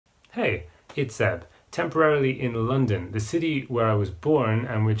Hey, it's Seb, temporarily in London, the city where I was born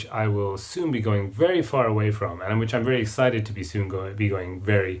and which I will soon be going very far away from, and which I'm very excited to be soon going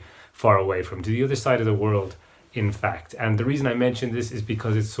very far away from, to the other side of the world, in fact. And the reason I mention this is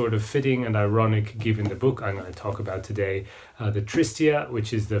because it's sort of fitting and ironic given the book I'm going to talk about today, the Tristia,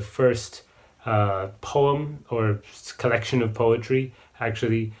 which is the first poem or collection of poetry,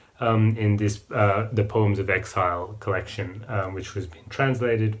 actually, in this the Poems of Exile collection, which was being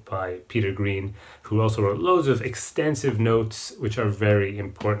translated by Peter Green, who also wrote loads of extensive notes which are very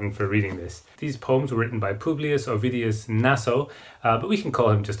important for reading this. These poems were written by Publius Ovidius Naso, but we can call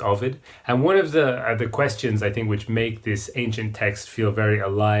him just Ovid. And one of the questions, I think, which make this ancient text feel very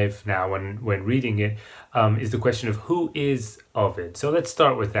alive now when reading it, is the question of who is Ovid. So let's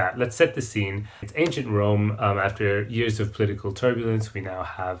start with that. Let's set the scene. It's ancient Rome. After years of political turbulence, we now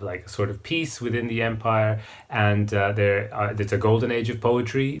have like a sort of peace within the empire, and there's a golden age of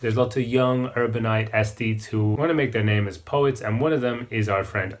poetry. There's lots of young urbanite aesthetes who want to make their name as poets, and one of them is our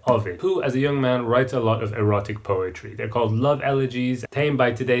friend Ovid, who as a young man writes a lot of erotic poetry. They're called love elegies, tame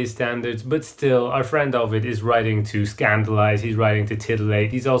by today's standards, but still our friend Ovid is writing to scandalize, he's writing to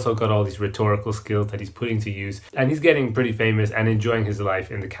titillate. He's also got all these rhetorical skills that he's putting to use, and he's getting pretty famous and enjoying his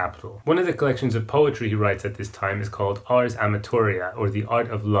life in the capital. One of the collections of poetry he writes at this time is called Ars Amatoria, or the Art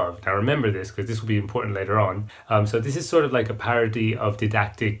of Love. Now remember this, because this will be important later on. So this is sort of like a parody of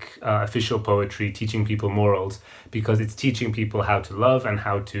didactic official poetry teaching people morals, because it's teaching people how to love and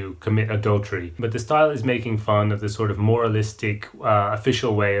how to commit adultery. But the style is making fun of the sort of moralistic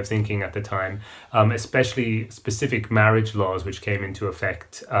official way of thinking at the time, especially specific marriage laws which came into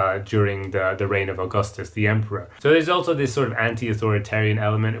effect during the reign of Augustus, the emperor. So there's also this sort of anti-authoritarian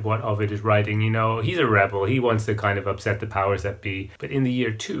element of what Ovid is writing. You know, he's a rebel, he wants to kind of upset the powers that be. But in the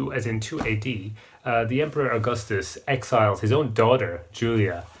year 2, as in 2 AD, the Emperor Augustus exiles his own daughter,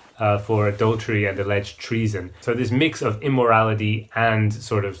 Julia, for adultery and alleged treason. So this mix of immorality and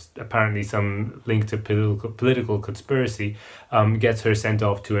sort of apparently some link to political conspiracy gets her sent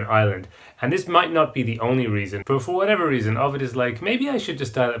off to an island. And this might not be the only reason, but for whatever reason, Ovid is like, maybe I should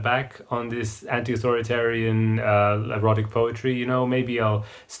just dial it back on this anti-authoritarian erotic poetry, you know, maybe I'll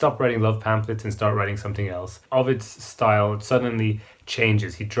stop writing love pamphlets and start writing something else. Ovid's style suddenly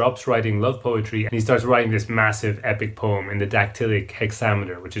changes. He drops writing love poetry and he starts writing this massive epic poem in the dactylic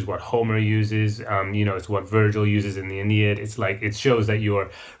hexameter, which is what Homer uses. You know, it's what Virgil uses in the Aeneid. It's like, it shows that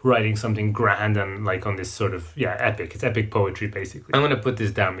you're writing something grand and like on this sort of, yeah, epic. It's epic poetry, basically. I'm going to put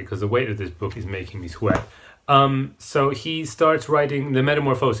this down because the weight of this book is making me sweat. So he starts writing the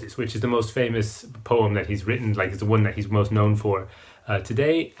Metamorphoses, which is the most famous poem that he's written, like it's the one that he's most known for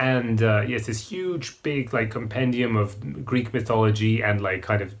today. And yes, this huge big like compendium of Greek mythology and like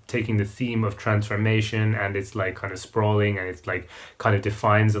kind of taking the theme of transformation, and it's like kind of sprawling, and it's like kind of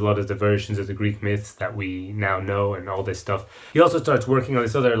defines a lot of the versions of the Greek myths that we now know and all this stuff. He also starts working on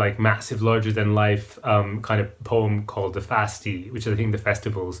this other like massive larger than life kind of poem called the Fasti, which is I think the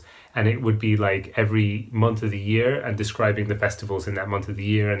festivals, and it would be like every month of the year and describing the festivals in that month of the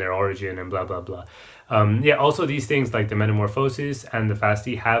year and their origin and blah blah blah. Yeah, also these things like the Metamorphoses and the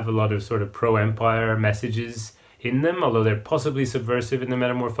Fasti have a lot of sort of pro-empire messages in them, although they're possibly subversive in the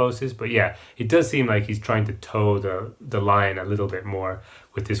Metamorphoses. But yeah, it does seem like he's trying to toe the line a little bit more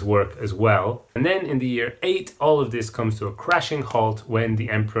with this work as well. And then in the year 8, all of this comes to a crashing halt when the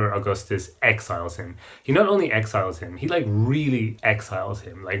Emperor Augustus exiles him. He not only exiles him, he like really exiles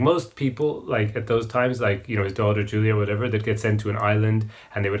him. Like most people, like at those times, like, you know, his daughter Julia, whatever, they'd get sent to an island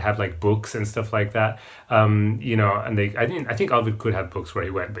and they would have like books and stuff like that. You know, and I think Ovid could have books where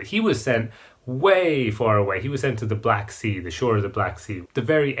he went, but he was sent way far away. He was sent to the Black Sea, the shore of the Black Sea, the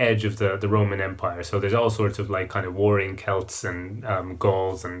very edge of the Roman Empire. So there's all sorts of like kind of warring Celts and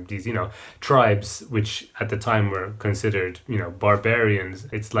Gauls and these, you know, tribes which at the time were considered, you know, barbarians.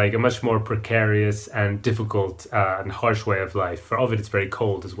 It's like a much more precarious and difficult and harsh way of life. For Ovid, it's very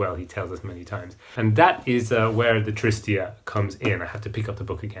cold as well, he tells us many times. And that is where the Tristia comes in. I have to pick up the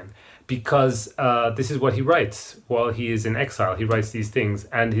book again, because this is what he writes while he is in exile. He writes these things,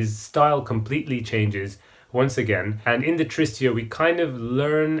 and his style completely changes once again. And in the Tristia, we kind of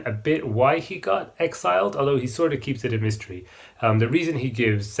learn a bit why he got exiled, although he sort of keeps it a mystery. The reason he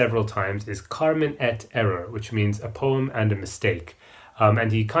gives several times is carmen et error, which means a poem and a mistake.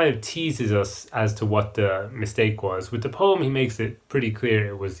 And he kind of teases us as to what the mistake was. With the poem, he makes it pretty clear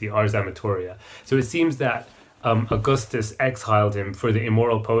it was the Ars Amatoria. So it seems that Augustus exiled him for the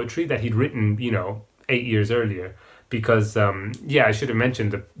immoral poetry that he'd written, you know, 8 years earlier. because yeah, I should have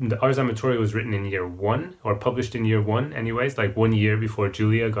mentioned the Ars Amatoria was written in year 1, or published in year 1 anyways, like 1 year before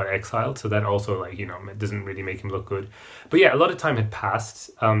Julia got exiled, so that also, like, you know, it doesn't really make him look good. But yeah, a lot of time had passed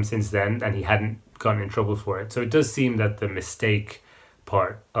since then, and he hadn't gotten in trouble for it, so it does seem that the mistake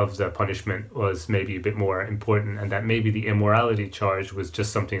part of the punishment was maybe a bit more important, and that maybe the immorality charge was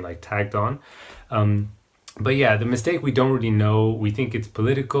just something like tagged on. But yeah, the mistake we don't really know. We think it's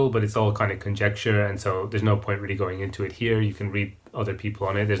political, but it's all kind of conjecture, and so there's no point really going into it here. You can read other people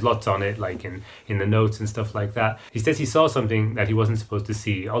on it. There's lots on it, like in the notes and stuff like that. He says he saw something that he wasn't supposed to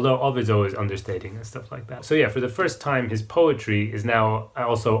see, although Ovid's always understating and stuff like that. So yeah, for the first time, his poetry is now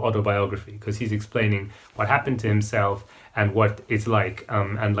also autobiography, because he's explaining what happened to himself and what it's like.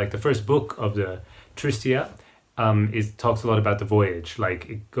 And like the first book of the Tristia talks a lot about the voyage. Like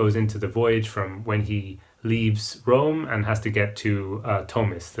it goes into the voyage from when he leaves Rome and has to get to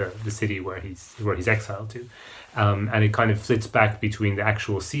Tomis, the city where he's exiled to. And it kind of flits back between the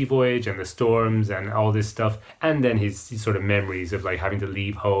actual sea voyage and the storms and all this stuff, and then his sort of memories of like having to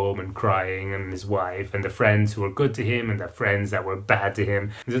leave home and crying, and his wife and the friends who were good to him and the friends that were bad to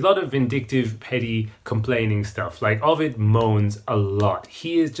him. There's a lot of vindictive, petty, complaining stuff. Like Ovid moans a lot.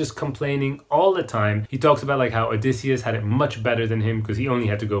 He is just complaining all the time. He talks about like how Odysseus had it much better than him because he only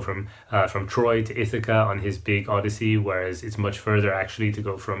had to go from Troy to Ithaca on his big odyssey, whereas it's much further actually to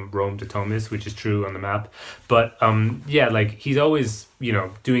go from Rome to Tomis, which is true on the map. But yeah, like he's always, you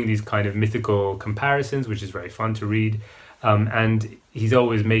know, doing these kind of mythical comparisons, which is very fun to read. And he's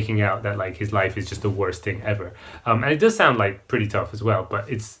always making out that like his life is just the worst thing ever. And it does sound like pretty tough as well, but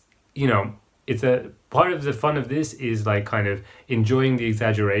it's, you know, it's a part of the fun of this is like kind of enjoying the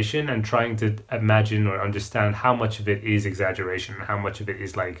exaggeration and trying to imagine or understand how much of it is exaggeration and how much of it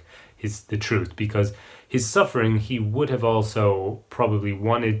is like the truth, because his suffering he would have also probably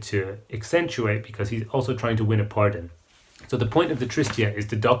wanted to accentuate because he's also trying to win a pardon. So the point of the Tristia is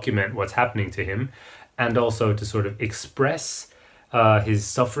to document what's happening to him and also to sort of express his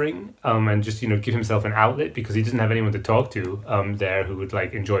suffering and just, you know, give himself an outlet because he doesn't have anyone to talk to there who would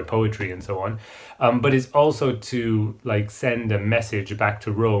like enjoy poetry and so on. But it's also to like send a message back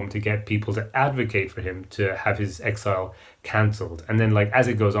to Rome to get people to advocate for him to have his exile cancelled. And then like as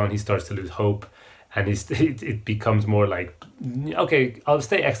it goes on, he starts to lose hope. And it becomes more like, okay, I'll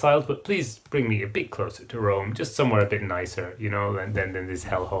stay exiled, but please bring me a bit closer to Rome, just somewhere a bit nicer, you know, than this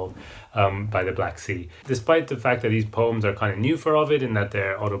hellhole by the Black Sea. Despite the fact that these poems are kind of new for Ovid and that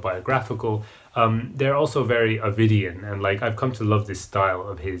they're autobiographical, they're also very Ovidian. And like I've come to love this style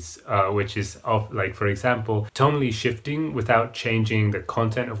of his, which is of like, for example, tonally shifting without changing the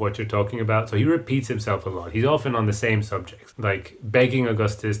content of what you're talking about. So he repeats himself a lot. He's often on the same subjects, like begging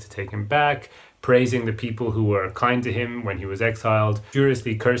Augustus to take him back, praising the people who were kind to him when he was exiled,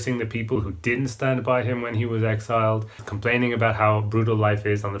 furiously cursing the people who didn't stand by him when he was exiled, complaining about how brutal life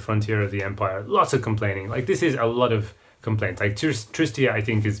is on the frontier of the empire. Lots of complaining. Like this is a lot of complaints. Like Tristia, I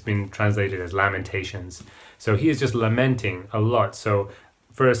think, has been translated as lamentations. So he is just lamenting a lot. So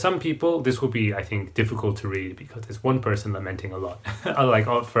for some people, this will be, I think, difficult to read because there's one person lamenting a lot, like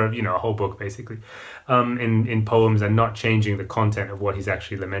for, you know, a whole book basically, in poems and not changing the content of what he's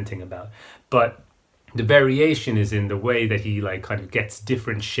actually lamenting about. But the variation is in the way that he like kind of gets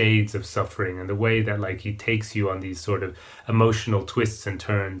different shades of suffering and the way that like he takes you on these sort of emotional twists and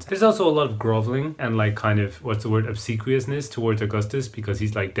turns. There's also a lot of groveling and like kind of, what's the word, obsequiousness towards Augustus because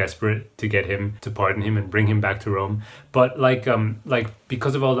he's like desperate to get him to pardon him and bring him back to Rome. But like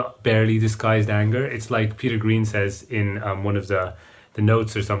because of all the barely disguised anger, it's like Peter Green says in one of the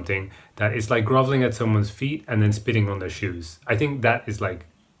notes or something, that it's like groveling at someone's feet and then spitting on their shoes. I think that is like,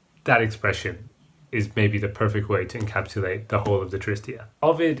 that expression is maybe the perfect way to encapsulate the whole of the Tristia.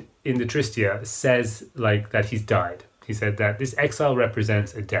 Ovid in the Tristia says like that he's died. He said that this exile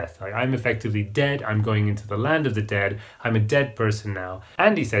represents a death. Like, I'm effectively dead. I'm going into the land of the dead. I'm a dead person now.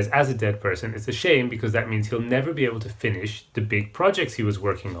 And he says, as a dead person, it's a shame because that means he'll never be able to finish the big projects he was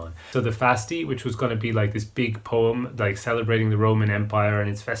working on. So the Fasti, which was going to be like this big poem, like celebrating the Roman Empire and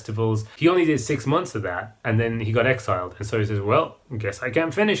its festivals, he only did 6 months of that. And then he got exiled. And so he says, well, I guess I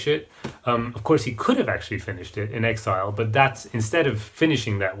can't finish it. Of course, he could have actually finished it in exile, but that's, instead of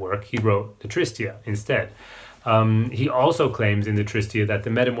finishing that work, he wrote the Tristia instead. He also claims in the Tristia that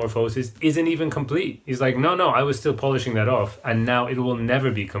the Metamorphoses isn't even complete. He's like, no, I was still polishing that off, and now it will never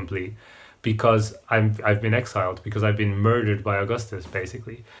be complete. because I've been exiled, because I've been murdered by Augustus,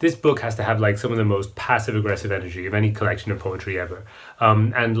 basically. This book has to have like some of the most passive-aggressive energy of any collection of poetry ever.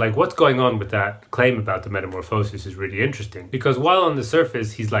 And like what's going on with that claim about the Metamorphoses is really interesting, because while on the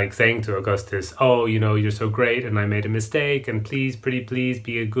surface he's like saying to Augustus, oh, you know, you're so great and I made a mistake, and please, pretty please,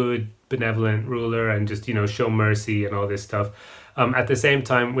 be a good, benevolent ruler and just, you know, show mercy and all this stuff. At the same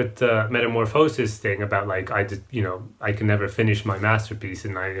time, with the Metamorphoses thing about like I just, you know, I can never finish my masterpiece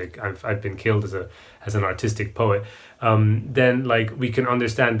and I've been killed as an artistic poet. Then like we can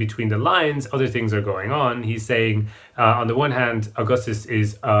understand between the lines other things are going on. He's saying on the one hand, Augustus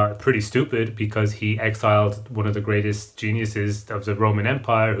is pretty stupid because he exiled one of the greatest geniuses of the Roman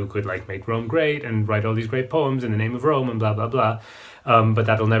Empire who could like make Rome great and write all these great poems in the name of Rome and blah blah blah. But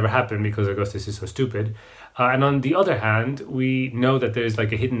that'll never happen because Augustus is so stupid. And on the other hand, we know that there's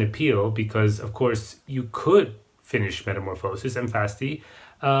like a hidden appeal because, of course, you could finish Metamorphoses and Fasti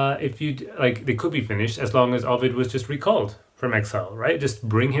if you like. They could be finished as long as Ovid was just recalled from exile, right? Just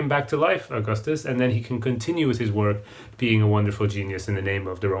bring him back to life, Augustus, and then he can continue with his work, being a wonderful genius in the name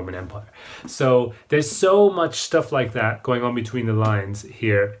of the Roman Empire. So there's so much stuff like that going on between the lines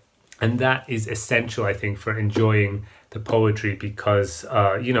here, and that is essential, I think, for enjoying the poetry, because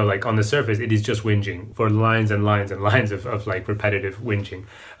you know, like on the surface it is just whinging for lines and lines and lines of like repetitive whinging,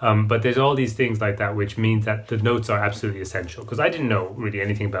 but there's all these things like that which means that the notes are absolutely essential, because I didn't know really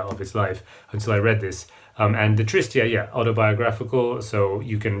anything about Ovid's life until I read this. And the Tristia, yeah, autobiographical, so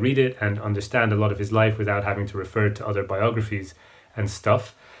you can read it and understand a lot of his life without having to refer to other biographies and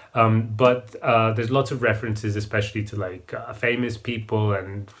stuff. But there's lots of references, especially to like famous people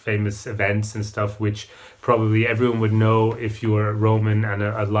and famous events and stuff, which probably everyone would know if you were Roman and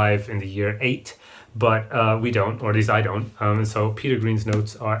alive in the year 8, but we don't, or at least I don't. And so Peter Green's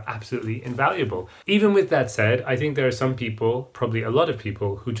notes are absolutely invaluable. Even with that said, I think there are some people, probably a lot of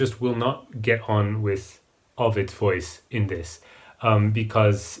people, who just will not get on with Ovid's voice in this,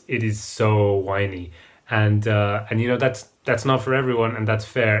 because it is so whiny. And you know, that's not for everyone, and that's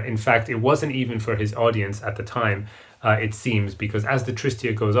fair. In fact, it wasn't even for his audience at the time, it seems, because as the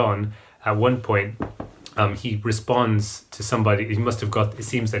Tristia goes on, at one point, he responds to somebody. He must have got, it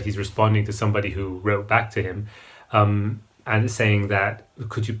seems that he's responding to somebody who wrote back to him, and saying that,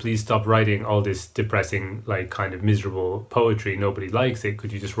 could you please stop writing all this depressing, like kind of miserable poetry? Nobody likes it.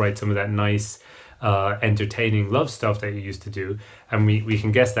 Could you just write some of that nice, entertaining love stuff that you used to do? And we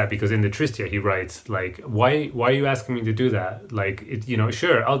can guess that because in the Tristia he writes like, why are you asking me to do that? Like, it, you know,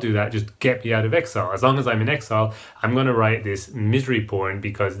 sure, I'll do that, just get me out of exile. As long as I'm in exile, I'm gonna write this misery porn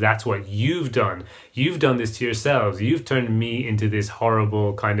because that's what you've done. You've done this to yourselves. You've turned me into this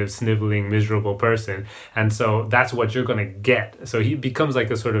horrible kind of sniveling, miserable person, and so that's what you're gonna get. So he becomes like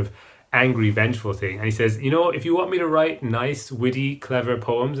a sort of angry, vengeful thing. And he says, you know, if you want me to write nice, witty, clever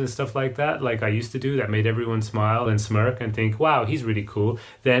poems and stuff like that, like I used to do, that made everyone smile and smirk and think, wow, he's really cool,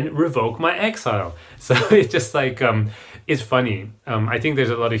 then revoke my exile. So it's just like, it's funny. I think there's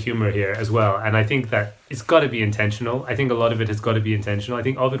a lot of humor here as well. And I think that it's got to be intentional. I think a lot of it has got to be intentional. I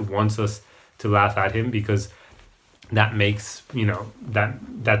think Ovid wants us to laugh at him because that makes, you know,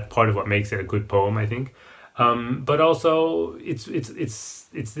 that part of what makes it a good poem, I think. But also it's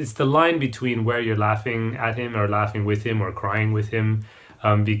the line between where you're laughing at him or laughing with him or crying with him,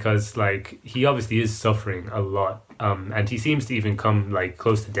 because like he obviously is suffering a lot, and he seems to even come like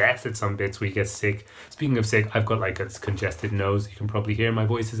close to death at some bits where he gets sick. Speaking of sick, I've got like a congested nose. You can probably hear my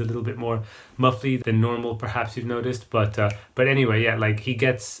voice is a little bit more muffly than normal, perhaps you've noticed, but anyway, yeah, like he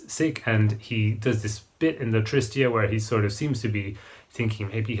gets sick and he does this bit in the Tristia where he sort of seems to be thinking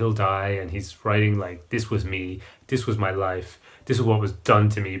maybe he'll die, and he's writing like, this was me, this was my life, this is what was done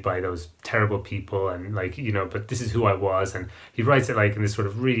to me by those terrible people, and like, you know, but this is who I was. And he writes it like in this sort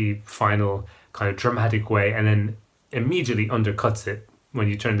of really final kind of dramatic way, and then immediately undercuts it when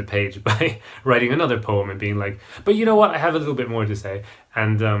you turn the page by writing another poem and being like, but you know what, I have a little bit more to say.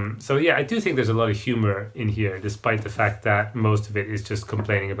 And so yeah, I do think there's a lot of humor in here, despite the fact that most of it is just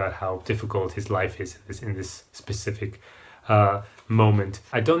complaining about how difficult his life is in this specific moment.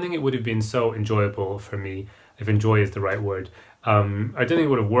 I don't think it would have been so enjoyable for me, if enjoy is the right word. I don't think it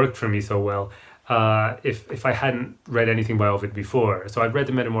would have worked for me so well if I hadn't read anything by Ovid before. So I've read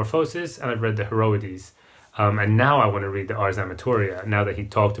the Metamorphoses and I've read the Heroides, and now I want to read the Ars Amatoria, now that he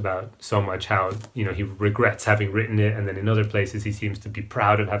talked about so much how, you know, he regrets having written it, and then in other places he seems to be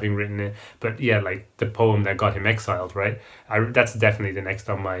proud of having written it. But yeah, like the poem that got him exiled, right? That's definitely the next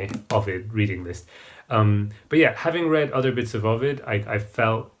on my Ovid reading list. But yeah, having read other bits of Ovid, I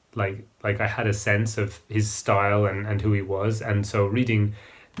felt like I had a sense of his style and who he was, and so reading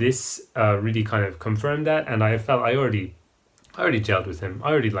this really kind of confirmed that. And I felt I already I already gelled with him.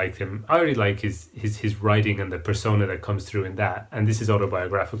 I already liked him. I already like his writing and the persona that comes through in that. And this is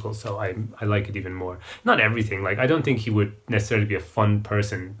autobiographical, so I like it even more. Not everything. Like, I don't think he would necessarily be a fun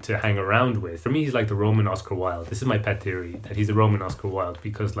person to hang around with. For me, he's like the Roman Oscar Wilde. This is my pet theory, that he's a Roman Oscar Wilde,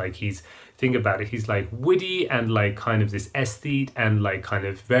 because like think about it, he's like witty and like kind of this aesthete and like kind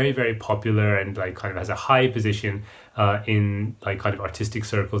of very, very popular and like kind of has a high position in like kind of artistic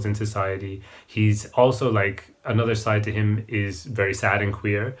circles in society. He's also like, another side to him is very sad and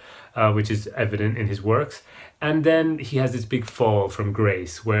queer, which is evident in his works. And then he has this big fall from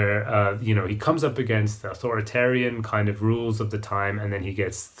grace where, you know, he comes up against the authoritarian kind of rules of the time, and then he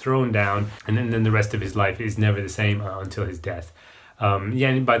gets thrown down, and then the rest of his life is never the same until his death. Yeah,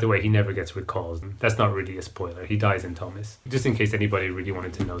 and by the way, he never gets recalled. That's not really a spoiler. He dies in Thomas, just in case anybody really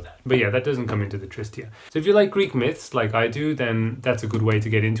wanted to know that. But yeah, that doesn't come into the Tristia. So if you like Greek myths like I do, then that's a good way to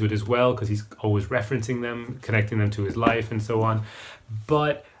get into it as well, because he's always referencing them, connecting them to his life and so on.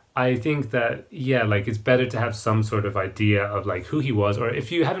 But I think that, yeah, like it's better to have some sort of idea of like who he was, or if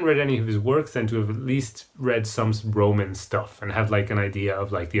you haven't read any of his works, then to have at least read some Roman stuff and have like an idea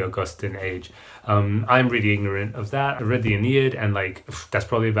of like the Augustan age. I'm really ignorant of that. I read the Aeneid and like that's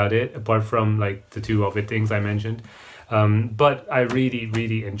probably about it, apart from like the two Ovid things I mentioned. But I really,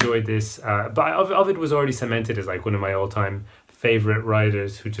 really enjoyed this. But Ovid was already cemented as like one of my all-time favorite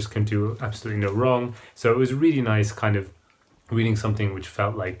writers who just can do absolutely no wrong. So it was really nice kind of reading something which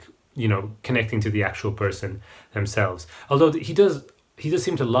felt like, you know, connecting to the actual person themselves. Although he does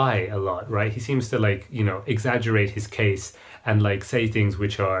seem to lie a lot, right? He seems to like, you know, exaggerate his case and like say things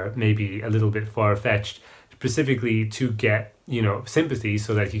which are maybe a little bit far-fetched, specifically to get, you know, sympathy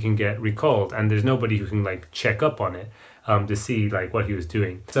so that he can get recalled, and there's nobody who can like check up on it to see like what he was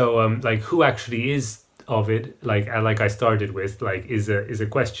doing. So like who actually is Ovid, like I started with, like is a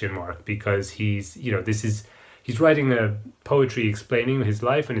question mark, because he's, you know, he's writing a poetry explaining his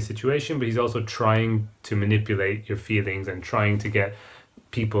life and his situation, but he's also trying to manipulate your feelings and trying to get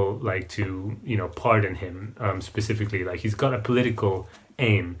people like to, you know, pardon him, specifically. Like he's got a political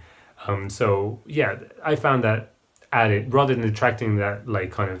aim. So yeah, I found that added, rather than detracting that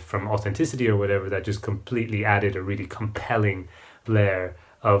like kind of from authenticity or whatever, that just completely added a really compelling layer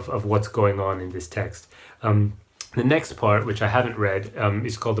of what's going on in this text. The next part, which I haven't read,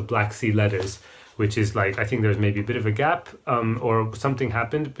 is called the Black Sea Letters, which is like, I think there's maybe a bit of a gap, or something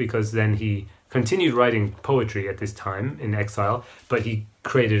happened, because then he continued writing poetry at this time in exile, but he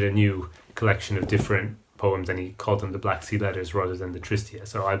created a new collection of different poems and he called them the Black Sea Letters rather than the Tristia.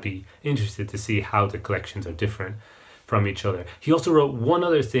 So I'd be interested to see how the collections are different from each other. He also wrote one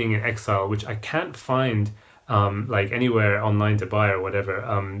other thing in exile, which I can't find like anywhere online to buy or whatever,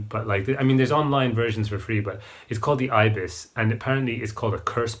 but like I mean there's online versions for free, but it's called the Ibis, and apparently it's called a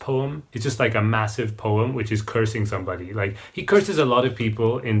curse poem. It's just like a massive poem which is cursing somebody. Like he curses a lot of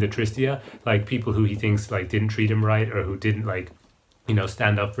people in the Tristia, like people who he thinks like didn't treat him right, or who didn't like, you know,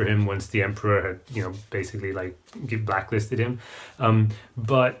 stand up for him once the emperor had, you know, basically like blacklisted him.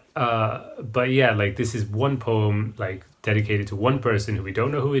 But yeah, like this is one poem like dedicated to one person who we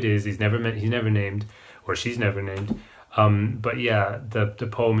don't know who it is. He's never named, or she's never named. But yeah, the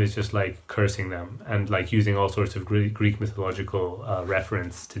poem is just like cursing them and like using all sorts of Greek mythological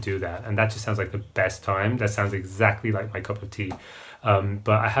reference to do that. And that just sounds like the best time. That sounds exactly like my cup of tea.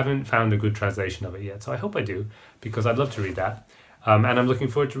 But I haven't found a good translation of it yet. So I hope I do, because I'd love to read that. And I'm looking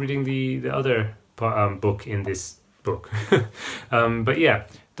forward to reading the other book in this book. But yeah,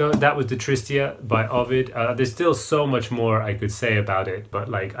 that was the Tristia by Ovid. There's still so much more I could say about it, but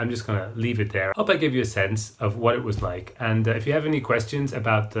like I'm just gonna leave it there. Hope I give you a sense of what it was like. And if you have any questions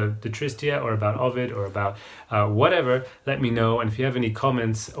about the Tristia or about Ovid or about whatever, let me know. And if you have any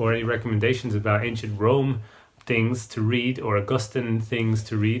comments or any recommendations about ancient Rome things to read or Augustan things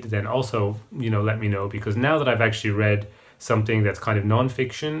to read, then also, you know, let me know, because now that I've actually read something that's kind of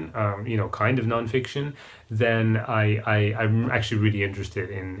non-fiction, you know, kind of non-fiction, then I'm actually really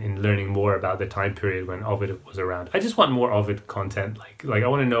interested in learning more about the time period when Ovid was around. I just want more Ovid content. Like I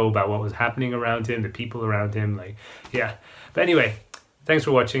want to know about what was happening around him, the people around him, like, yeah. But anyway, thanks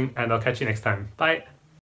for watching, and I'll catch you next time. Bye.